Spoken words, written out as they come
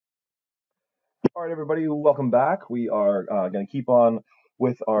All right, everybody, welcome back. We are going to keep on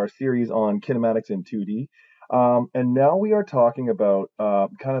with our series on kinematics in 2D. And now we are talking about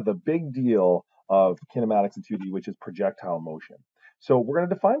kind of the big deal of kinematics in 2D, which is projectile motion. So we're going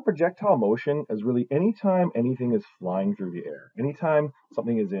to define projectile motion as really anytime anything is flying through the air, anytime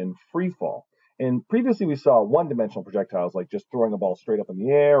something is in free fall. And previously we saw one-dimensional projectiles, like just throwing a ball straight up in the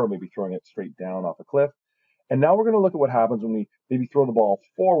air or maybe throwing it straight down off a cliff. And now we're going to look at what happens when we maybe throw the ball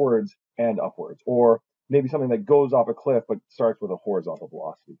forwards and upwards, or maybe something that goes off a cliff but starts with a horizontal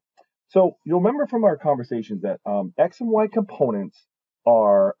velocity. So you'll remember from our conversations that x and y components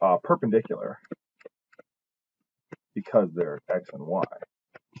are perpendicular because they're x and y,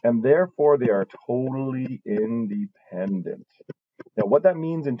 and therefore they are totally independent. Now, what that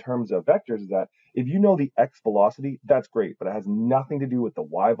means in terms of vectors is that if you know the x velocity, that's great, but it has nothing to do with the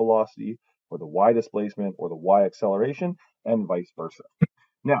y velocity or the y displacement or the y acceleration and vice versa.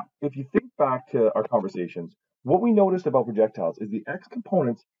 Now, if you think back to our conversations, what we noticed about projectiles is the x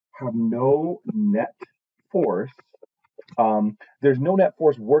components have no net force. There's no net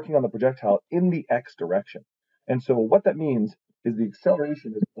force working on the projectile in the x direction. And so what that means is the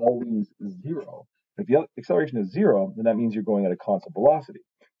acceleration is always zero. If the acceleration is zero, then that means you're going at a constant velocity.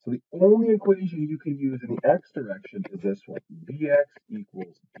 So the only equation you can use in the x direction is this one, vx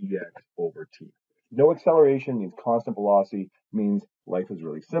equals dx over t. No acceleration means constant velocity, means life is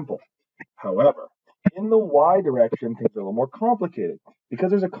really simple. However, in the y direction, things are a little more complicated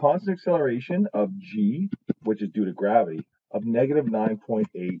because there's a constant acceleration of g, which is due to gravity, of negative 9.8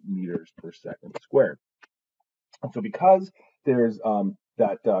 meters per second squared. And so because there's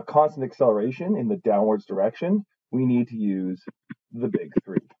that constant acceleration in the downwards direction, we need to use the big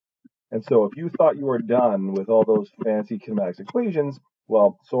three. And so if you thought you were done with all those fancy kinematics equations,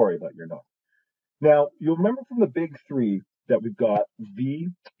 well, sorry, but you're not. Now, you'll remember from the big three that we've got Vy,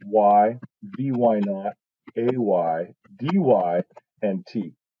 Vy naught, Ay, dy, and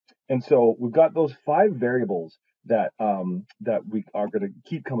t. And so we've got those five variables that we are going to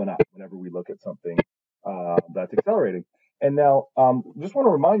keep coming up whenever we look at something that's accelerating. And now, just want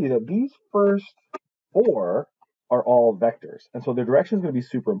to remind you that these first four are all vectors. And so their direction is going to be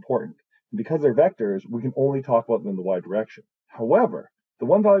super important. And because they're vectors, we can only talk about them in the y direction. However, the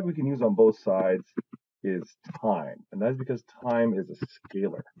one value we can use on both sides is time. And that is because time is a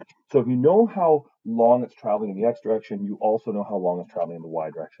scalar. So if you know how long it's traveling in the x direction, you also know how long it's traveling in the y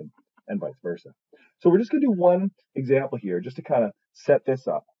direction and vice versa. So we're just going to do one example here just to kind of set this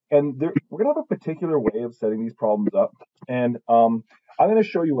up. And we're going to have a particular way of setting these problems up. And I'm going to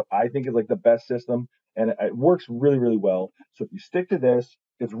show you what I think is like the best system. And it works really, really well. So if you stick to this,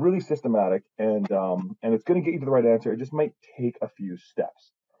 it's really systematic and it's going to get you to the right answer. It just might take a few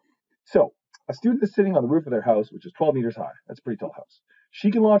steps. So a student is sitting on the roof of their house, which is 12 meters high. That's a pretty tall house. She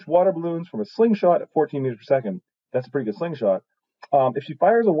can launch water balloons from a slingshot at 14 meters per second. That's a pretty good slingshot. If she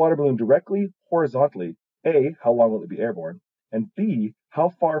fires a water balloon directly horizontally, A, how long will it be airborne? And B,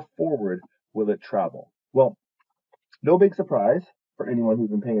 how far forward will it travel? Well, no big surprise for anyone who's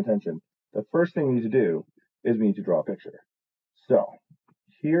been paying attention. The first thing we need to do is we need to draw a picture. So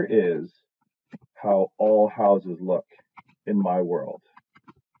here is how all houses look in my world.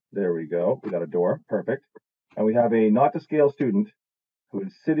 There we go. We got a door. Perfect. And we have a not to scale student who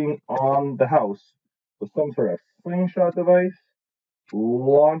is sitting on the house with some sort of slingshot device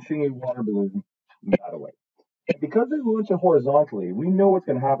launching a water balloon that way. And because they launch it horizontally, we know what's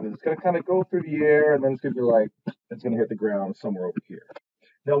going to happen. It's going to kind of go through the air and then it's going to be like, it's going to hit the ground somewhere over here.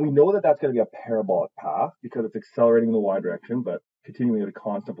 Now we know that that's going to be a parabolic path because it's accelerating in the y direction, but continuing at a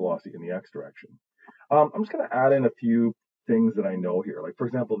constant velocity in the x direction. I'm just going to add in a few things that I know here. Like, for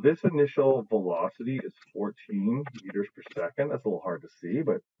example, this initial velocity is 14 meters per second. That's a little hard to see,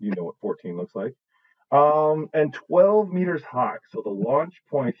 but you know what 14 looks like. And 12 meters high. So the launch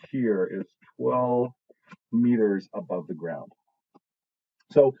point here is 12 meters above the ground.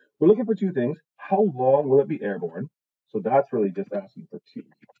 So we're looking for two things. How long will it be airborne? So that's really just asking for t.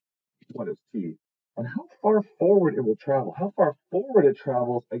 What is t? And how far forward it will travel. How far forward it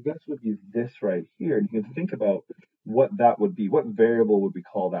travels, I guess, would be this right here. And you can think about what that would be. What variable would we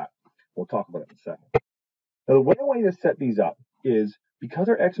call that? We'll talk about it in a second. Now, the way I want you to set these up is because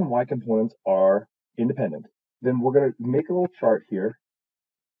our x and y components are independent, then we're going to make a little chart here.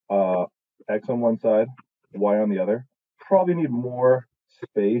 X on one side, y on the other. Probably need more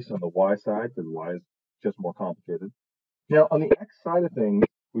space on the y side because y is just more complicated. Now, on the x side of things,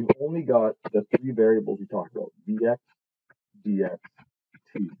 we've only got the three variables we talked about, vx, dx,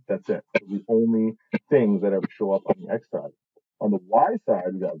 t. That's it. Those are the only things that ever show up on the x side. On the y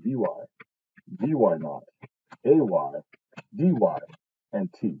side, we got vy, vy naught, ay, dy,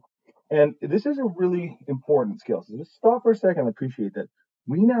 and t. And this is a really important skill. So just stop for a second and appreciate that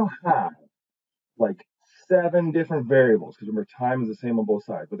we now have like 7 different variables, because remember, time is the same on both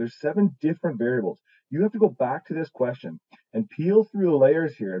sides, but there's 7 different variables. You have to go back to this question and peel through the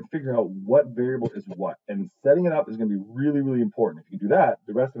layers here and figure out what variable is what. And setting it up is going to be really, really important. If you do that,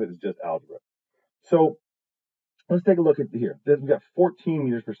 the rest of it is just algebra. So let's take a look at here. We've got 14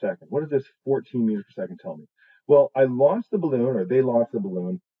 meters per second. What does this 14 meters per second tell me? Well, I launched the balloon, or they launched the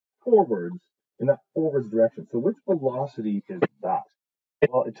balloon forwards in that forwards direction. So which velocity is that?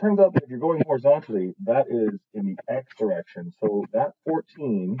 Well, it turns out that if you're going horizontally, that is in the x direction. So that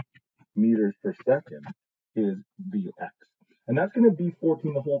 14 meters per second is Vx. And that's going to be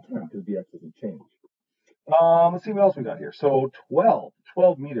 14 the whole time because Vx doesn't change. Let's see what else we got here. So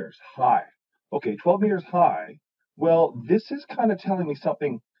 12 meters high. Okay, 12 meters high. Well, this is kind of telling me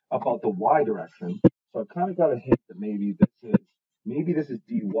something about the y direction. So I've kind of got a hint that maybe this is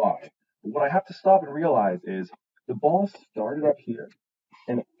dy. But what I have to stop and realize is the ball started up here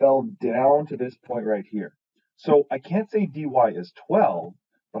and it fell down to this point right here. So I can't say dy is 12,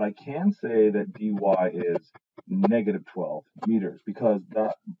 but I can say that dy is negative 12 meters because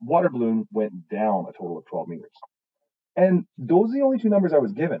the water balloon went down a total of 12 meters. And those are the only two numbers I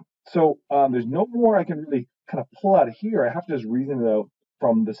was given. So there's no more I can really kind of pull out of here. I have to just reason it out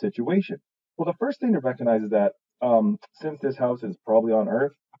from the situation. Well, the first thing to recognize is that since this house is probably on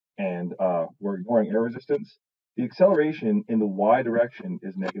Earth and we're ignoring air resistance, the acceleration in the y direction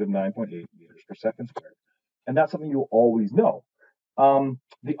is negative 9.8 meters per second squared. And that's something you'll always know.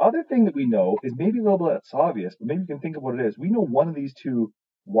 The other thing that we know is maybe a little bit less obvious, but maybe you can think of what it is. We know one of these two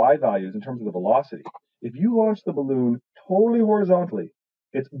y values in terms of the velocity. If you launch the balloon totally horizontally,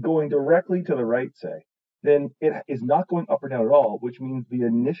 it's going directly to the right, say, then it is not going up or down at all, which means the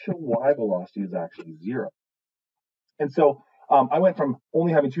initial y velocity is actually 0. And so I went from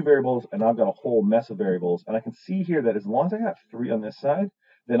only having 2 variables, and I've got a whole mess of variables. And I can see here that as long as I have 3 on this side,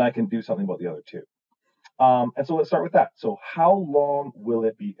 then I can do something about the other 2. And so let's start with that. So how long will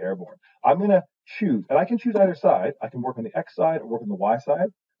it be airborne? I'm going to choose, and I can choose either side. I can work on the x side or work on the y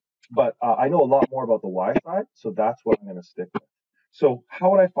side. But I know a lot more about the y side, so that's what I'm going to stick with. So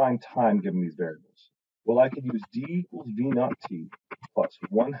how would I find time given these variables? Well, I could use d equals v naught t plus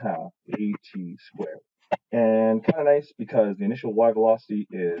 1/2 at squared. And kind of nice because the initial y velocity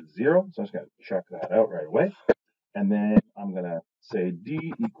is 0, so I'm just going to check that out right away. And then I'm going to say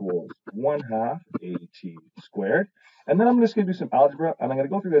d equals 1/2 at squared. And then I'm just going to do some algebra, and I'm going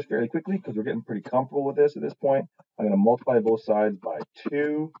to go through this fairly quickly because we're getting pretty comfortable with this at this point. I'm going to multiply both sides by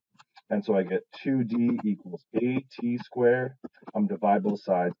 2. And so I get 2d equals at squared. I'm going to divide both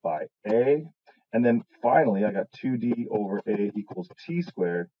sides by a. And then finally, I got 2d over a equals t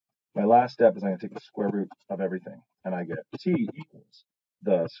squared. My last step is I'm going to take the square root of everything. And I get t equals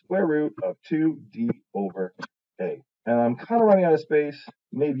the square root of 2d over a. And I'm kind of running out of space.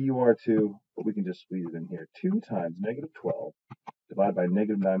 Maybe you are too, but we can just squeeze it in here. 2 times negative 12 divided by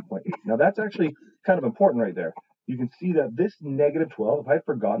negative 9.8. Now that's actually kind of important right there. You can see that this negative 12, if I had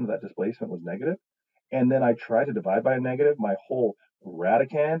forgotten that displacement was negative, and then I tried to divide by a negative, my whole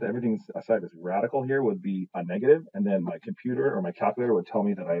radicand, everything aside this radical here would be a negative, and then my computer or my calculator would tell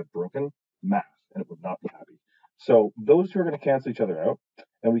me that I have broken math, and it would not be happy. So those two are going to cancel each other out,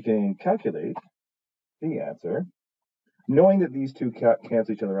 and we can calculate the answer. Knowing that these two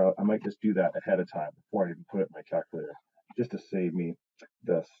cancel each other out, I might just do that ahead of time before I even put it in my calculator, just to save me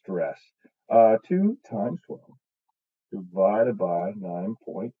the stress. 2 times 12 divided by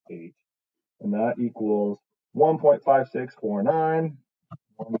 9.8, and that equals 1.5649,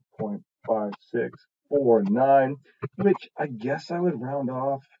 1.5649, which I guess I would round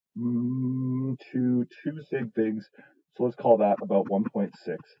off to 2 sig figs, so let's call that about 1.6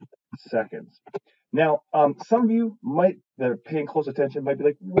 seconds. Now, some of you that are paying close attention might be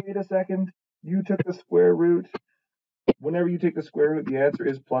like, wait a second, you took the square root. Whenever you take the square root, the answer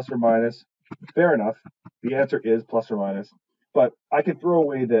is plus or minus. Fair enough. The answer is plus or minus. But I could throw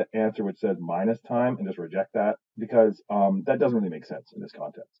away the answer which says minus time and just reject that because that doesn't really make sense in this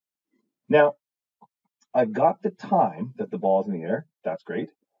context. Now, I've got the time that the ball is in the air. That's great.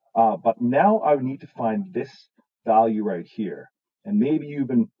 But now I need to find this value right here. And maybe you've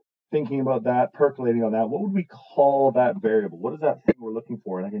been thinking about that, percolating on that. What would we call that variable? What is that thing we're looking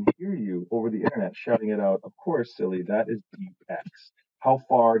for? And I can hear you over the internet shouting it out. Of course, silly, that is dx. How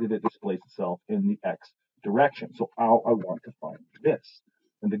far did it displace itself in the x direction? So I want to find this.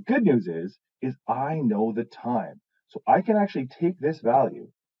 And the good news is I know the time. So I can actually take this value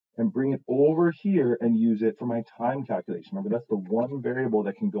and bring it over here and use it for my time calculation. Remember, that's the one variable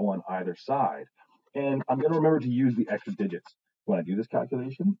that can go on either side. And I'm going to remember to use the extra digits when I do this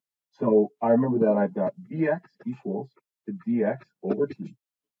calculation. So I remember that I've got dx equals to dx over t.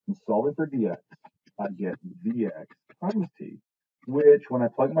 And solving for dx, I get vx times t, which when I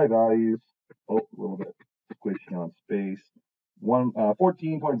plug my values, a little bit squishy on space,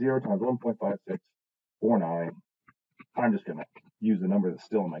 14.0 times 1.5649. I'm just going to use the number that's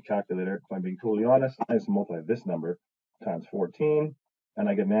still in my calculator. If I'm being totally honest, I just multiply this number times 14, and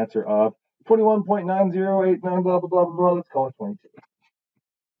I get an answer of 21.9089, blah, blah, blah, blah. Let's call it 22.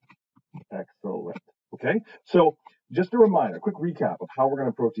 Excellent. Okay, so just a reminder, quick recap of how we're going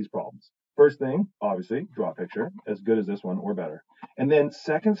to approach these problems. First thing, obviously, draw a picture as good as this one or better. And then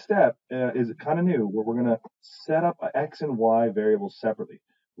second step is kind of new, where we're going to set up x and y variables separately.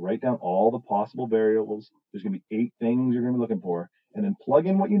 Write down all the possible variables. There's going to be 8 things you're going to be looking for, and then plug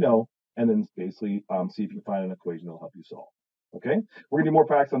in what you know, and then basically see if you can find an equation that'll help you solve. Okay, we're going to do more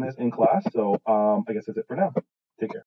practice on this in class, so I guess that's it for now. Take care.